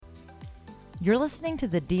You're listening to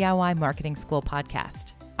the DIY Marketing School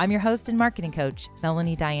podcast. I'm your host and marketing coach,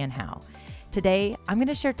 Melanie Diane Howe. Today, I'm going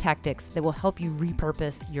to share tactics that will help you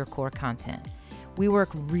repurpose your core content. We work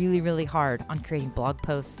really hard on creating blog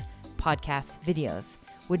posts, podcasts, videos.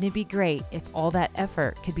 Wouldn't it be great if all that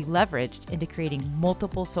effort could be leveraged into creating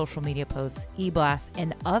multiple social media posts, e-blasts,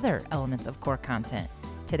 and other elements of core content?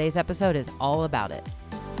 Today's episode is all about it.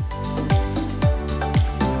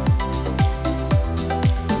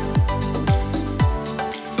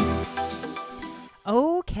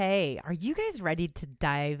 Okay, are you guys ready to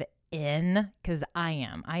dive in? Because I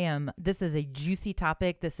am. This is a juicy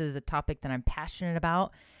topic. This is a topic that I'm passionate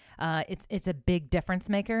about. It's a big difference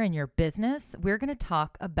maker in your business. We're going to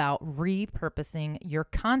talk about repurposing your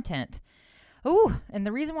content. Oh, and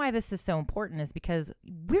the reason why this is so important is because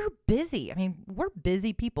we're busy. I mean, we're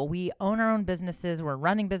busy people. We own our own businesses. We're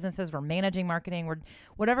running businesses. We're managing marketing.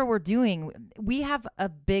 Whatever we're doing, we have a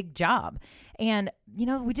big job. And,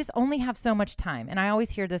 we just only have so much time. And I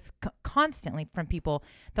always hear this constantly from people.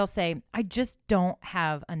 They'll say, I just don't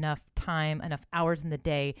have enough time, enough hours in the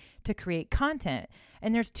day to create content.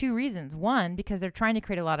 And there's two reasons. One, because they're trying to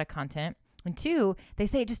create a lot of content. And two, they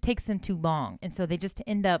say it just takes them too long. And so they just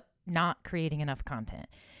end up not creating enough content.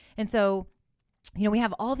 And so, we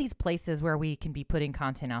have all these places where we can be putting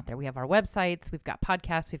content out there. We have our websites, we've got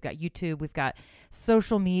podcasts, we've got YouTube, we've got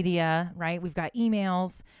social media, right? We've got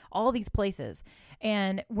emails, all these places.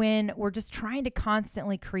 And when we're just trying to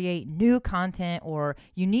constantly create new content or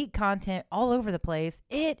unique content all over the place,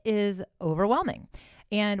 it is overwhelming.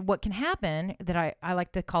 And what can happen that I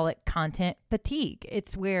like to call it content fatigue.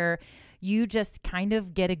 It's where you just kind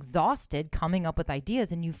of get exhausted coming up with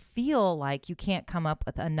ideas and you feel like you can't come up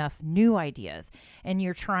with enough new ideas and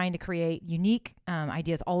you're trying to create unique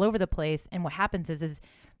ideas all over the place. And what happens is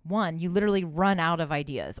one, you literally run out of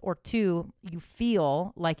ideas, or two, you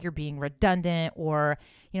feel like you're being redundant, or,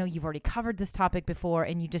 you've already covered this topic before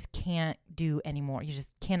and you just can't do anymore. You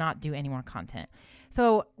just cannot do any more content.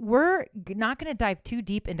 So we're not going to dive too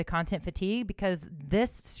deep into content fatigue because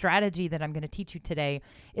this strategy that I'm going to teach you today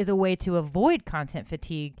is a way to avoid content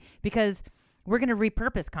fatigue, because we're going to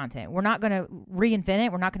repurpose content. We're not going to reinvent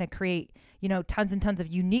it. We're not going to create, tons and tons of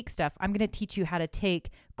unique stuff. I'm going to teach you how to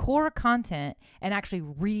take core content and actually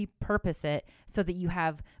repurpose it so that you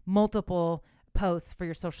have multiple posts for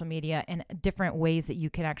your social media and different ways that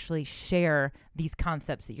you can actually share these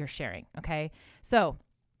concepts that you're sharing. Okay. So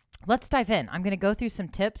let's dive in. I'm going to go through some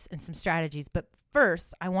tips and some strategies, but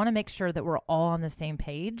first, I want to make sure that we're all on the same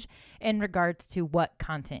page in regards to what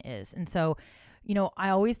content is. And so, I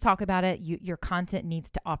always talk about it. Your content needs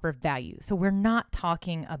to offer value. So we're not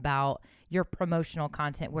talking about your promotional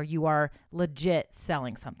content where you are legit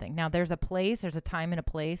selling something. Now, there's a time and a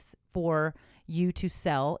place for you to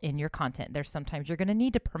sell in your content. There's sometimes you're going to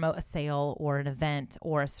need to promote a sale or an event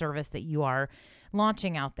or a service that you are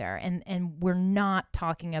launching out there. And we're not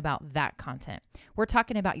talking about that content. We're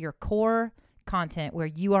talking about your core content where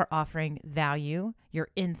you are offering value, your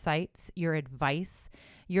insights, your advice.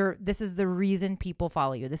 This is the reason people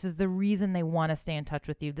follow you. This is the reason they want to stay in touch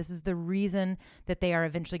with you. This is the reason that they are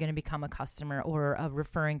eventually going to become a customer or a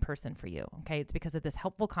referring person for you. Okay. It's because of this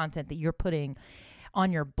helpful content that you're putting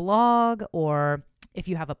on your blog, or if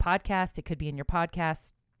you have a podcast, it could be in your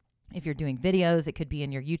podcast. If you're doing videos, it could be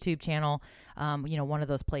in your YouTube channel, one of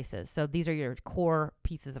those places. So these are your core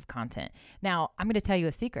pieces of content. Now, I'm going to tell you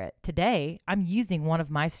a secret. Today, I'm using one of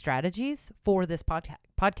my strategies for this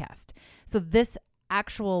podcast. So this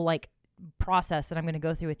actual process that I'm going to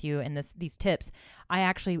go through with you and these tips, I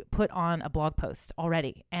actually put on a blog post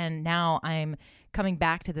already. And now I'm coming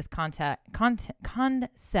back to this concept,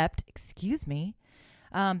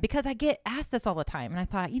 because I get asked this all the time. And I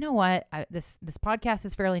thought, you know what, this podcast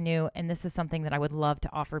is fairly new, and this is something that I would love to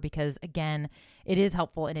offer because, again, it is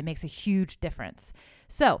helpful and it makes a huge difference.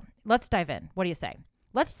 So let's dive in. What do you say?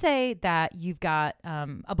 Let's say that you've got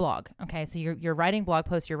a blog. Okay, so you're writing blog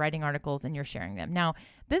posts, you're writing articles, and you're sharing them. Now,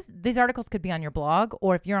 these articles could be on your blog,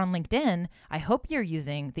 or if you're on LinkedIn, I hope you're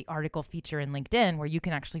using the article feature in LinkedIn where you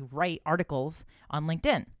can actually write articles on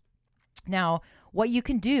LinkedIn. Now, what you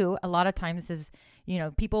can do a lot of times is,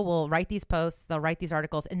 people will write these posts, they'll write these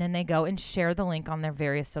articles, and then they go and share the link on their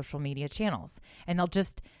various social media channels. And they'll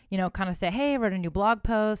just, kind of say, hey, I wrote a new blog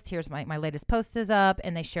post. Here's my latest post is up,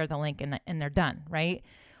 and they share the link and they're done, right?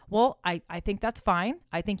 Well, I think that's fine.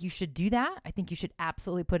 I think you should do that. I think you should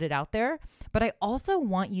absolutely put it out there. But I also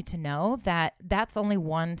want you to know that that's only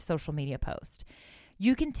one social media post.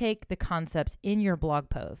 You can take the concepts in your blog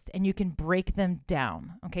post and you can break them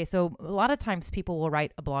down. Okay. So a lot of times people will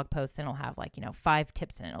write a blog post and it'll have 5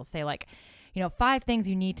 tips in it. It'll say 5 things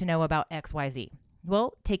you need to know about XYZ.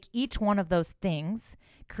 Well, take each one of those things,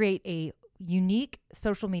 create a unique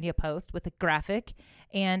social media post with a graphic,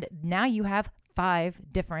 and now you have 5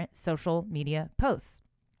 different social media posts.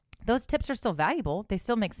 Those tips are still valuable. They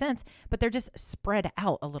still make sense, but they're just spread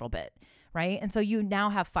out a little bit, right? And so you now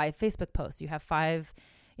have 5 Facebook posts, you have 5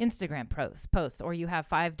 Instagram posts, or you have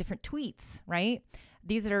 5 different tweets, right?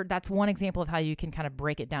 That's one example of how you can kind of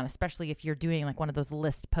break it down, especially if you're doing like one of those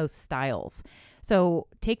list post styles. So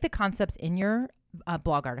take the concepts in your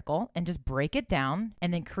blog article and just break it down,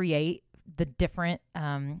 and then create the different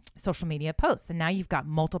social media posts. And now you've got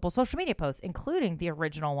multiple social media posts, including the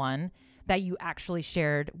original one that you actually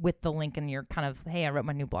shared with the link in your kind of, hey, I wrote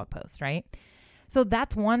my new blog post, right? So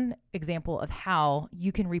that's one example of how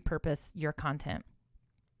you can repurpose your content.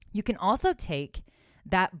 You can also take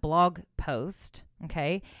that blog post,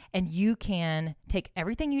 okay, and you can take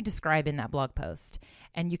everything you describe in that blog post,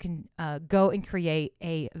 and you can go and create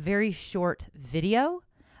a very short video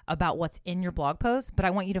about what's in your blog post, but I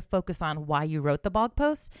want you to focus on why you wrote the blog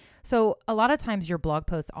post. So a lot of times your blog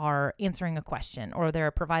posts are answering a question, or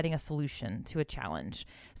they're providing a solution to a challenge.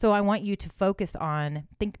 So I want you to focus on,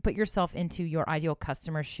 put yourself into your ideal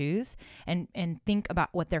customer's shoes, and think about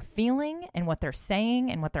what they're feeling and what they're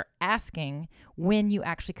saying and what they're asking when you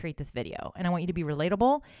actually create this video. And I want you to be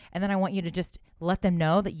relatable. And then I want you to just let them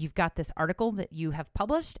know that you've got this article that you have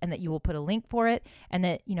published, and that you will put a link for it, and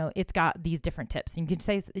that, it's got these different tips. And you can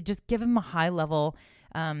say, just give them a high level,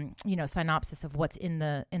 synopsis of what's in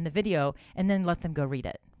the video, and then let them go read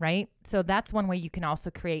it, right? So that's one way you can also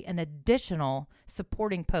create an additional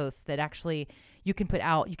supporting post that actually you can put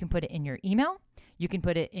out. You can put it in your email. You can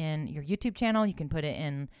put it in your YouTube channel. You can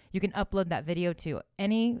upload that video to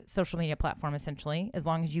any social media platform, essentially, as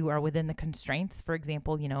long as you are within the constraints. For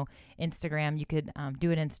example, Instagram, you could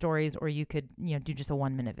do it in stories, or you could, do just a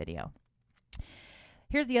 1-minute video.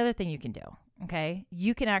 Here's the other thing you can do. Okay.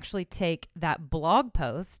 You can actually take that blog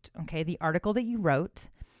post, okay, the article that you wrote,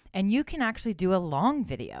 and you can actually do a long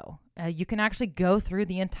video. You can actually go through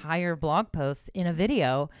the entire blog post in a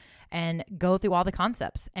video and go through all the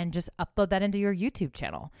concepts and just upload that into your YouTube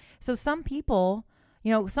channel. So some people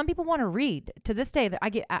want to read. To this day, I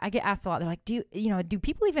get asked a lot. They're like, do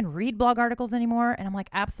people even read blog articles anymore? And I'm like,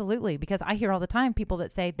 absolutely, because I hear all the time people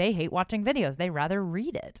that say they hate watching videos. They rather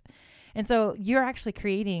read it. And so you're actually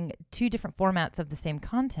creating 2 different formats of the same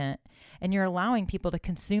content, and you're allowing people to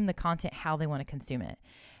consume the content how they want to consume it.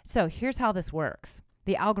 So here's how this works.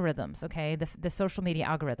 The algorithms, okay, the social media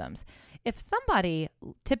algorithms. If somebody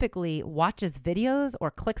typically watches videos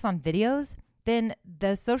or clicks on videos, then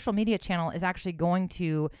the social media channel is actually going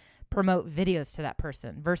to promote videos to that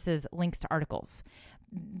person versus links to articles.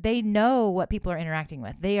 They know what people are interacting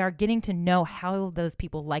with. They are getting to know how those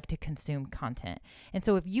people like to consume content. And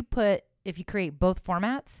so if you create both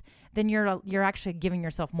formats, then you're actually giving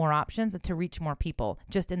yourself more options to reach more people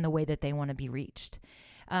just in the way that they want to be reached.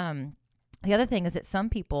 The other thing is that some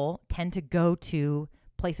people tend to go to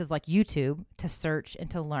places like YouTube to search and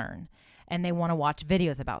to learn, and they want to watch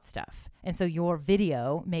videos about stuff. And so your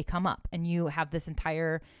video may come up, and you have this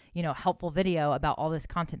entire, helpful video about all this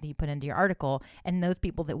content that you put into your article. And those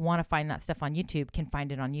people that want to find that stuff on YouTube can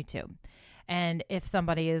find it on YouTube. And if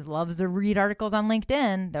somebody loves to read articles on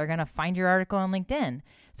LinkedIn, they're going to find your article on LinkedIn.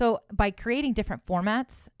 So by creating different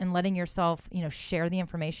formats and letting yourself, share the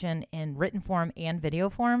information in written form and video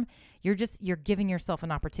form, you're giving yourself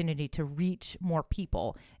an opportunity to reach more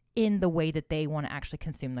people in the way that they want to actually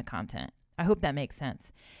consume the content. I hope that makes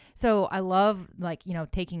sense. So I love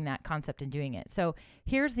taking that concept and doing it. So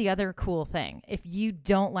here's the other cool thing. If you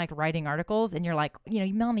don't like writing articles and you're like,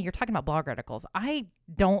 Melanie, you're talking about blog articles. I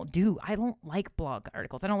don't like blog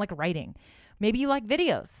articles. I don't like writing. Maybe you like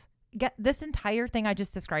videos. This entire thing I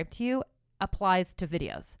just described to you applies to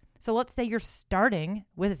videos. So let's say you're starting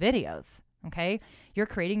with videos. Okay. You're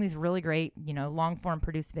creating these really great, long form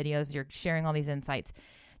produced videos. You're sharing all these insights.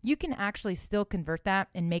 You can actually still convert that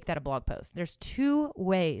and make that a blog post. There's 2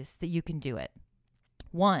 ways that you can do it.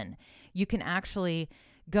 One, you can actually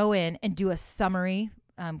go in and do a summary,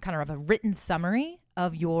 kind of a written summary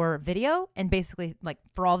of your video. And basically, like,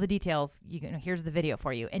 for all the details, here's the video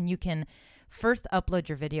for you. And you can first upload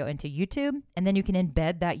your video into YouTube, and then you can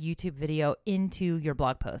embed that YouTube video into your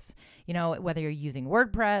blog post. Whether you're using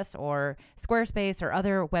WordPress or Squarespace or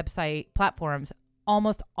other website platforms,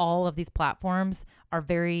 almost all of these platforms are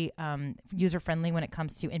very user-friendly when it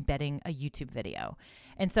comes to embedding a YouTube video.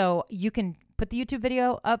 And so you can put the YouTube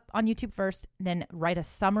video up on YouTube first, then write a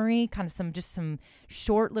summary, kind of some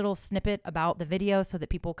short little snippet about the video so that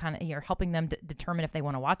people you're helping them determine if they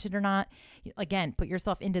want to watch it or not. Again, put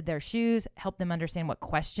yourself into their shoes, help them understand what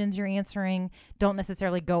questions you're answering. You don't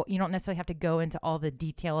necessarily have to go into all the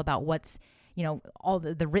detail about what's, all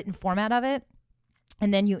the written format of it.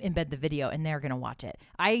 And then you embed the video and they're going to watch it.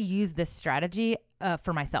 I use this strategy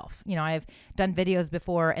for myself. I've done videos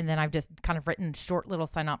before and then I've just kind of written short little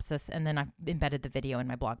synopsis and then I've embedded the video in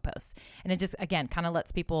my blog posts. And it just, again, kind of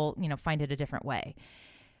lets people, find it a different way.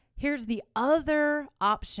 Here's the other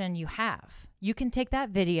option you have. You can take that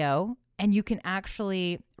video and you can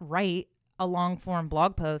actually write a long form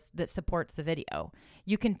blog post that supports the video.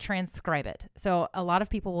 You can transcribe it. So a lot of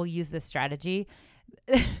people will use this strategy.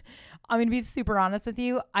 I'm going to be super honest with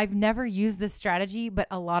you. I've never used this strategy, but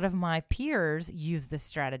a lot of my peers use this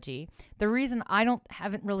strategy. The reason I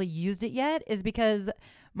haven't really used it yet is because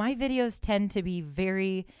my videos tend to be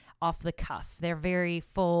very off the cuff. They're very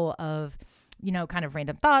full of, kind of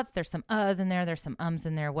random thoughts. There's some uhs in there. There's some ums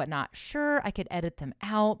in there, whatnot. Sure, I could edit them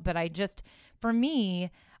out, but for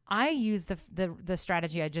me, I use the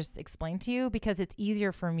strategy I just explained to you because it's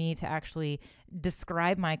easier for me to actually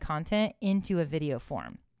describe my content into a video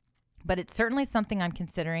form. But it's certainly something I'm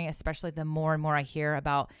considering, especially the more and more I hear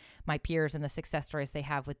about my peers and the success stories they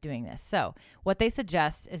have with doing this. So what they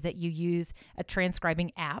suggest is that you use a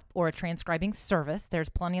transcribing app or a transcribing service. There's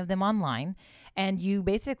plenty of them online. And you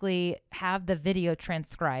basically have the video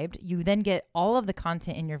transcribed. You then get all of the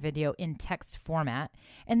content in your video in text format.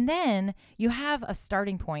 And then you have a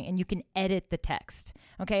starting point and you can edit the text.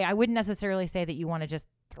 Okay, I wouldn't necessarily say that you want to just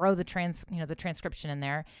throw the transcription in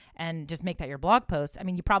there and just make that your blog post. I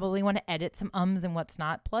mean, you probably want to edit some ums and what's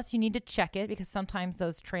not. Plus, you need to check it because sometimes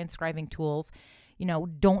those transcribing tools,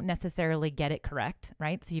 don't necessarily get it correct,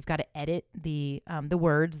 right? So you've got to edit the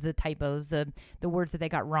words, the typos, the words that they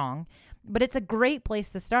got wrong. But it's a great place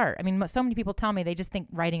to start. I mean, so many people tell me they just think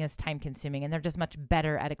writing is time consuming and they're just much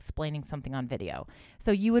better at explaining something on video.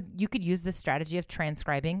 So you could use this strategy of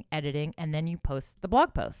transcribing, editing, and then you post the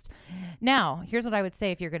blog post. Now, here's what I would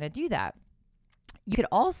say if you're going to do that. You could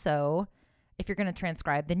also, if you're going to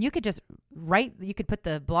transcribe, then you could just you could put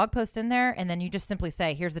the blog post in there and then you just simply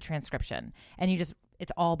say, here's the transcription. And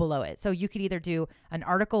it's all below it. So you could either do an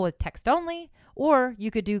article with text only, or you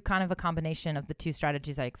could do kind of a combination of the two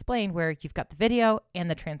strategies I explained where you've got the video and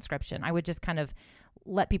the transcription. I would just kind of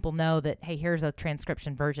let people know that, hey, here's a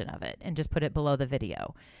transcription version of it and just put it below the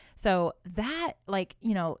video. So that,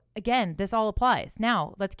 again, this all applies.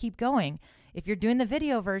 Now let's keep going. If you're doing the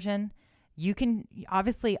video version, you can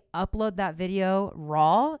obviously upload that video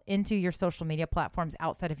raw into your social media platforms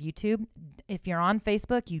outside of YouTube. If you're on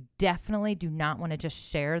Facebook, you definitely do not want to just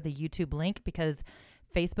share the YouTube link because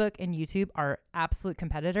Facebook and YouTube are absolute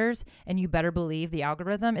competitors, and you better believe the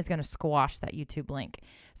algorithm is going to squash that YouTube link.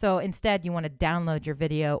 So instead, you want to download your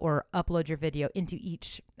video or upload your video into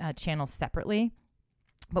each channel separately.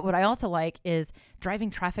 But what I also like is driving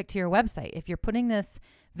traffic to your website. If you're putting this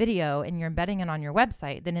video and you're embedding it on your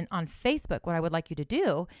website, then on Facebook, what I would like you to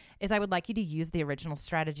do is I would like you to use the original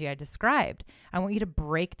strategy I described. I want you to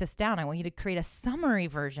break this down. I want you to create a summary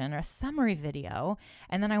version or a summary video.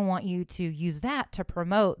 And then I want you to use that to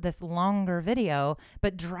promote this longer video,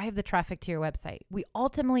 but drive the traffic to your website. We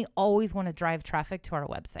ultimately always want to drive traffic to our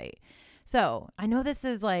website. So I know this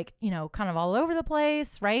is kind of all over the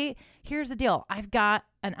place, right? Here's the deal. I've got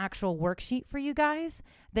an actual worksheet for you guys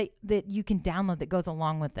that you can download that goes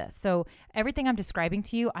along with this. So everything I'm describing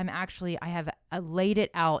to you, I have laid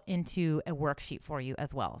it out into a worksheet for you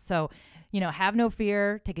as well. So, have no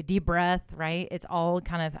fear, take a deep breath, right? It's all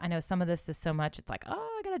kind of, I know some of this is so much, it's like,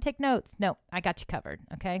 oh, I got to take notes. No, I got you covered.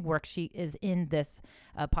 Okay. Worksheet is in this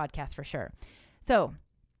podcast for sure. So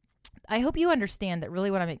I hope you understand that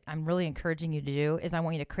really what I'm really encouraging you to do is I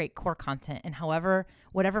want you to create core content in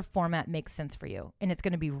whatever format makes sense for you. And it's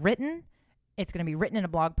going to be written. It's going to be written in a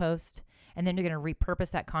blog post. And then you're going to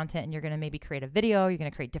repurpose that content and you're going to maybe create a video. You're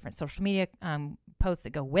going to create different social media posts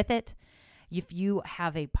that go with it. If you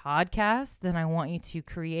have a podcast, then I want you to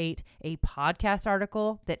create a podcast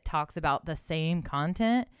article that talks about the same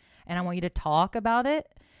content. And I want you to talk about it.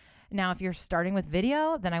 Now, if you're starting with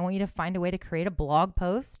video, then I want you to find a way to create a blog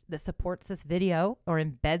post that supports this video or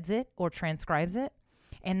embeds it or transcribes it.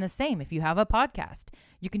 And the same, if you have a podcast,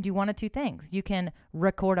 you can do one of two things. You can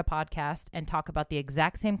record a podcast and talk about the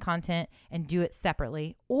exact same content and do it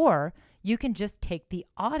separately, or you can just take the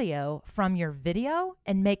audio from your video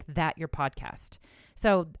and make that your podcast.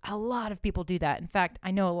 So a lot of people do that. In fact,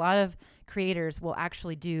 I know a lot of creators will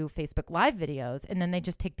actually do Facebook Live videos, and then they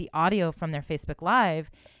just take the audio from their Facebook Live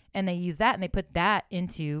and they use that and they put that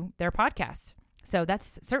into their podcast. So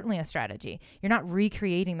that's certainly a strategy. You're not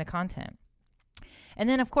recreating the content. And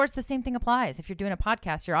then, of course, the same thing applies. If you're doing a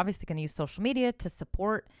podcast, you're obviously going to use social media to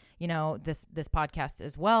support, this podcast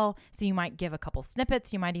as well. So you might give a couple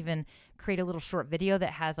snippets. You might even create a little short video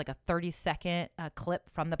that has like a 30-second clip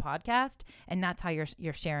from the podcast, and that's how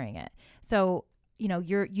you're sharing it. So,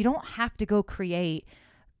 you don't have to go create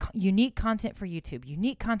unique content for YouTube,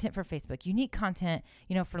 unique content for Facebook, unique content,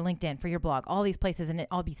 for LinkedIn, for your blog, all these places, and it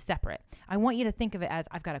all be separate. I want you to think of it as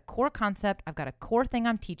I've got a core concept, I've got a core thing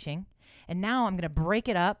I'm teaching, and now I'm going to break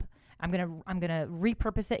it up. I'm going to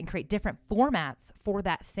repurpose it and create different formats for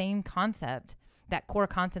that same concept, that core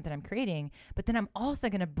content that I'm creating. But then I'm also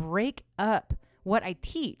going to break up what I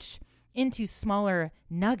teach into smaller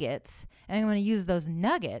nuggets, and I'm going to use those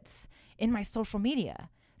nuggets in my social media.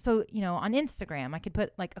 So, on Instagram, I could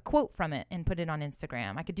put like a quote from it and put it on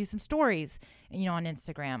Instagram. I could do some stories, on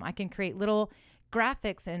Instagram. I can create little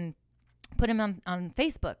graphics and put them on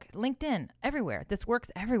Facebook, LinkedIn, everywhere. This works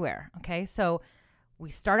everywhere. Okay. So we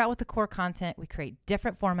start out with the core content. We create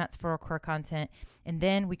different formats for our core content, and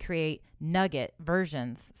then we create nugget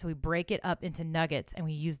versions. So we break it up into nuggets, and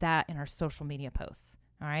we use that in our social media posts.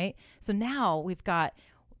 All right. So now we've got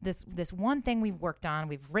this one thing we've worked on.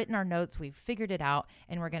 We've written our notes. We've figured it out,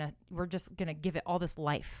 and we're just gonna give it all this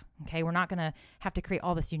life. Okay. We're not gonna have to create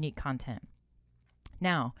all this unique content.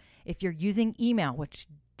 Now, if you're using email, which,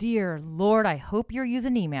 dear Lord, I hope you're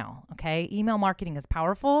using email. Okay. Email marketing is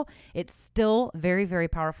powerful. It's still very, very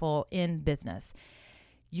powerful in business.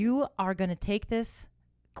 You are going to take this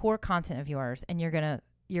core content of yours, and you're going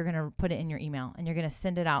to put it in your email, and you're going to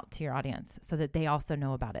send it out to your audience so that they also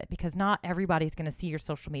know about it, because not everybody's going to see your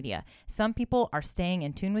social media. Some people are staying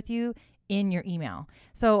in tune with you in your email.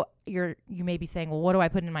 So you may be saying, well, what do I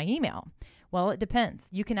put in my email? Well, it depends.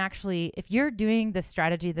 You can actually, if you're doing the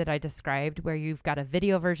strategy that I described, where you've got a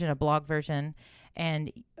video version, a blog version,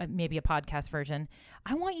 and maybe a podcast version,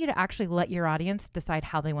 I want you to actually let your audience decide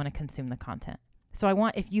how they want to consume the content. So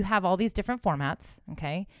if you have all these different formats,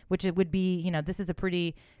 okay, which it would be, this is a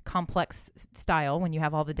pretty complex style when you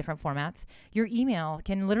have all the different formats, your email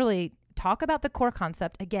can literally talk about the core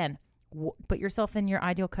concept. Again, put yourself in your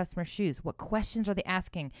ideal customer's shoes. What questions are they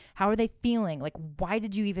asking? How are they feeling? Like, why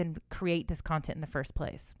did you even create this content in the first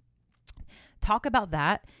place? Talk about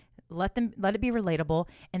that. Let it be relatable.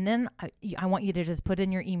 And then I want you to just put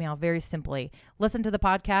in your email very simply, listen to the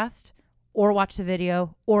podcast or watch the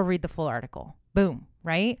video or read the full article. Boom,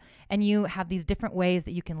 right? And you have these different ways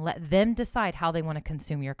that you can let them decide how they want to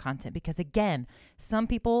consume your content. Because again, some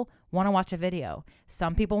people want to watch a video.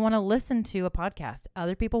 Some people want to listen to a podcast.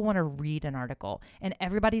 Other people want to read an article. And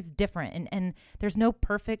everybody's different. And there's no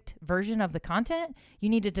perfect version of the content. You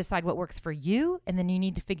need to decide what works for you. And then you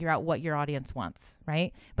need to figure out what your audience wants,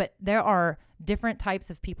 right? But there are different types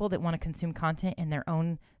of people that want to consume content in their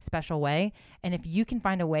own special way. And if you can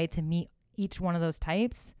find a way to meet each one of those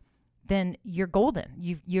types, then you're golden.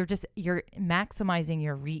 You're maximizing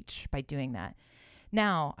your reach by doing that.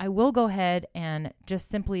 Now, I will go ahead and just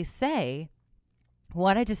simply say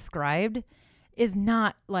what I described is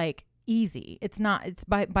not like easy. It's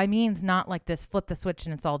by means not like this flip the switch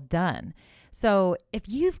and it's all done. So if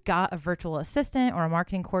you've got a virtual assistant or a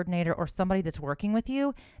marketing coordinator or somebody that's working with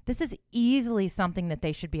you, this is easily something that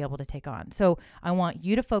they should be able to take on. So I want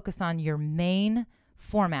you to focus on your main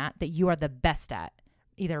format that you are the best at.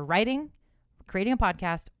 Either writing, creating a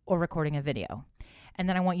podcast, or recording a video. And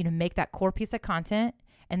then I want you to make that core piece of content.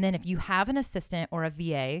 And then if you have an assistant or a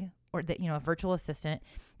VA or a virtual assistant,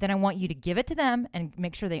 then I want you to give it to them and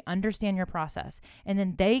make sure they understand your process. And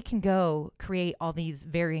then they can go create all these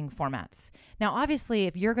varying formats. Now, obviously,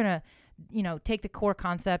 if you're going to take the core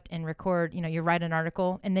concept and record, you write an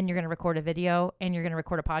article and then you're going to record a video and you're going to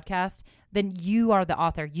record a podcast, then you are the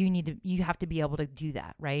author. You have to be able to do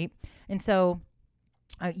that, right? And so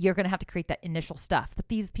you're going to have to create that initial stuff, but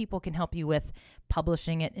these people can help you with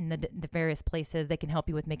publishing it in the various places. They can help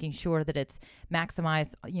you with making sure that it's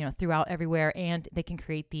maximized, throughout everywhere, and they can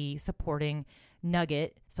create the supporting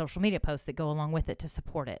nugget social media posts that go along with it to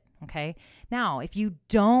support it. Okay. Now, if you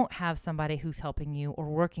don't have somebody who's helping you or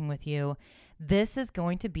working with you, this is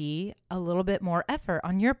going to be a little bit more effort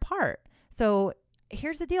on your part. So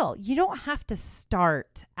here's the deal. You don't have to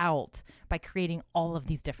start out by creating all of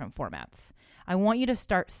these different formats. I want you to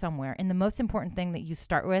start somewhere. And the most important thing that you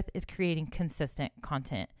start with is creating consistent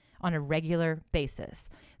content on a regular basis.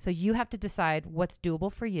 So you have to decide what's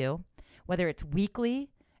doable for you, whether it's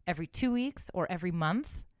weekly, every 2 weeks, or every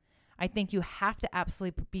month. I think you have to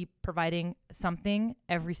absolutely be providing something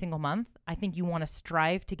every single month. I think you want to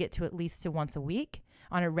strive to get to at least once a week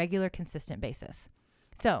on a regular, consistent basis.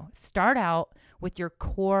 So start out with your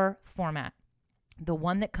core format, the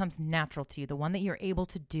one that comes natural to you, the one that you're able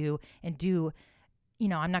to do and do,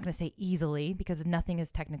 I'm not going to say easily because nothing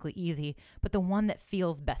is technically easy, but the one that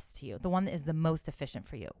feels best to you, the one that is the most efficient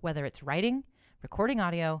for you, whether it's writing, recording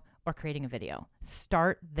audio, or creating a video.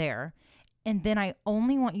 Start there. And then I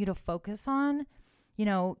only want you to focus on,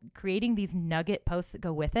 creating these nugget posts that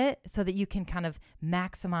go with it so that you can kind of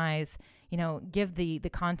maximize, give the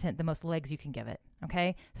content the most legs you can give it.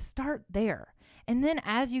 Okay. Start there. And then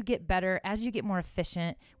as you get better, as you get more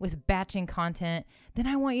efficient with batching content, then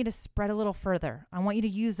I want you to spread a little further. I want you to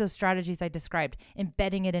use those strategies I described,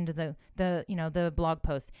 embedding it into the blog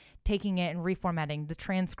post, taking it and reformatting, the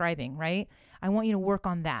transcribing, right? I want you to work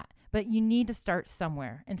on that. But you need to start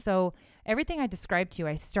somewhere. And so everything I described to you,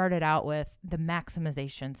 I started out with the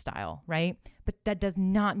maximization style, right? But that does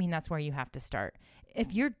not mean that's where you have to start.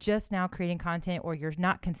 If you're just now creating content or you're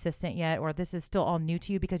not consistent yet, or this is still all new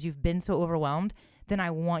to you because you've been so overwhelmed, then I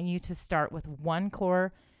want you to start with one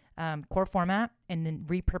core format and then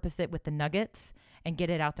repurpose it with the nuggets and get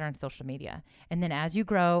it out there on social media. And then as you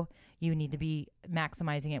grow, you need to be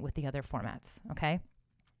maximizing it with the other formats, okay?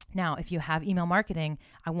 Now, if you have email marketing,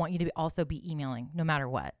 I want you to also be emailing no matter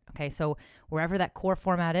what. Okay. So wherever that core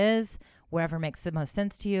format is, wherever makes the most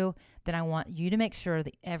sense to you, then I want you to make sure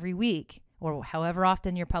that every week or however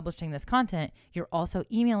often you're publishing this content, you're also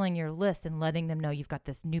emailing your list and letting them know you've got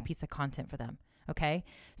this new piece of content for them. Okay.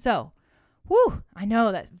 So, I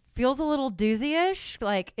know that feels a little doozy-ish,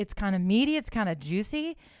 like it's kind of meaty, it's kind of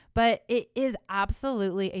juicy, but it is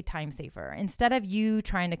absolutely a time saver. Instead of you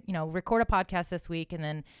trying to, record a podcast this week and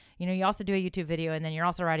then, you also do a YouTube video and then you're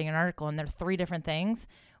also writing an article and they're 3 different things,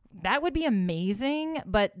 that would be amazing,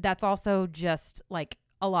 but that's also just like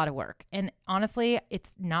a lot of work. And honestly,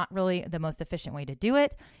 it's not really the most efficient way to do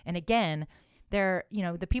it. And again,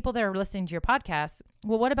 the people that are listening to your podcast,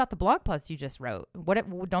 well, what about the blog posts you just wrote?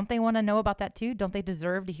 Don't they want to know about that too? Don't they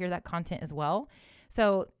deserve to hear that content as well?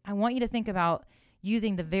 So I want you to think about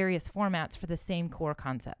using the various formats for the same core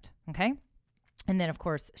concept. Okay. And then of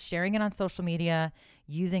course, sharing it on social media,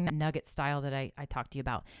 using the nugget style that I talked to you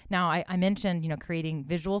about. Now I mentioned, creating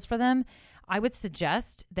visuals for them. I would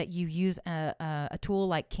suggest that you use a tool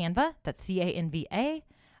like Canva. That's Canva.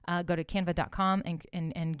 Go to canva.com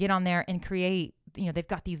and get on there and create, they've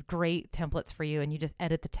got these great templates for you and you just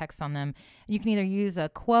edit the text on them. You can either use a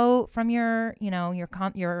quote from your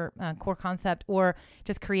core concept or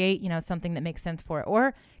just create, something that makes sense for it,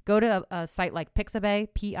 or go to a site like Pixabay,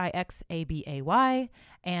 Pixabay,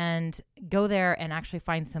 and go there and actually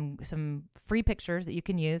find some free pictures that you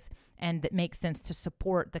can use and that make sense to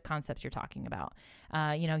support the concepts you're talking about.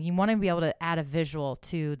 You want to be able to add a visual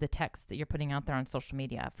to the text that you're putting out there on social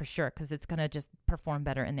media for sure, because it's going to just perform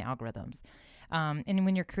better in the algorithms. And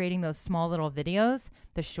when you're creating those small little videos,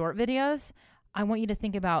 the short videos, I want you to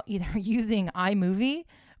think about either using iMovie,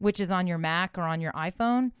 which is on your Mac or on your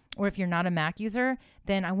iPhone, or if you're not a Mac user,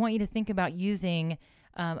 then I want you to think about using,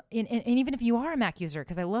 and even if you are a Mac user,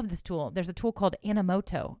 because I love this tool, there's a tool called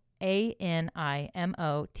Animoto,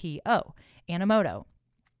 Animoto, Animoto.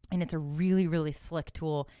 And it's a really, really slick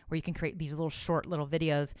tool where you can create these short little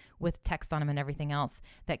videos with text on them and everything else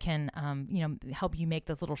that can, help you make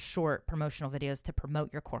those little short promotional videos to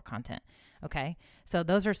promote your core content. Okay. So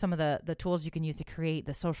those are some of the tools you can use to create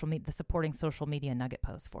the supporting social media nugget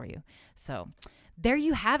posts for you. So there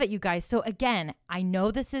you have it, you guys. So again, I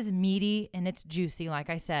know this is meaty and it's juicy, like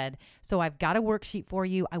I said. So I've got a worksheet for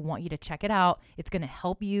you. I want you to check it out. It's going to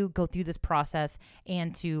help you go through this process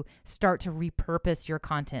and to start to repurpose your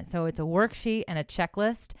content. So it's a worksheet and a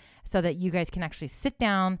checklist so that you guys can actually sit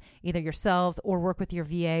down either yourselves or work with your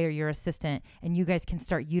VA or your assistant, and you guys can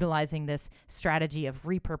start utilizing this strategy of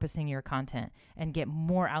repurposing your content and get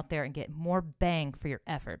more out there and get more bang for your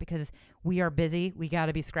effort, because we are busy. We got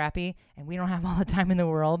to be scrappy and we don't have all the time in the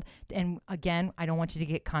world. And again, I don't want you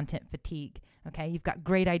to get content fatigue. Okay. You've got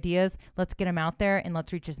great ideas. Let's get them out there and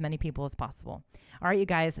let's reach as many people as possible. All right, you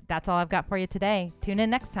guys, that's all I've got for you today. Tune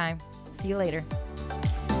in next time. See you later.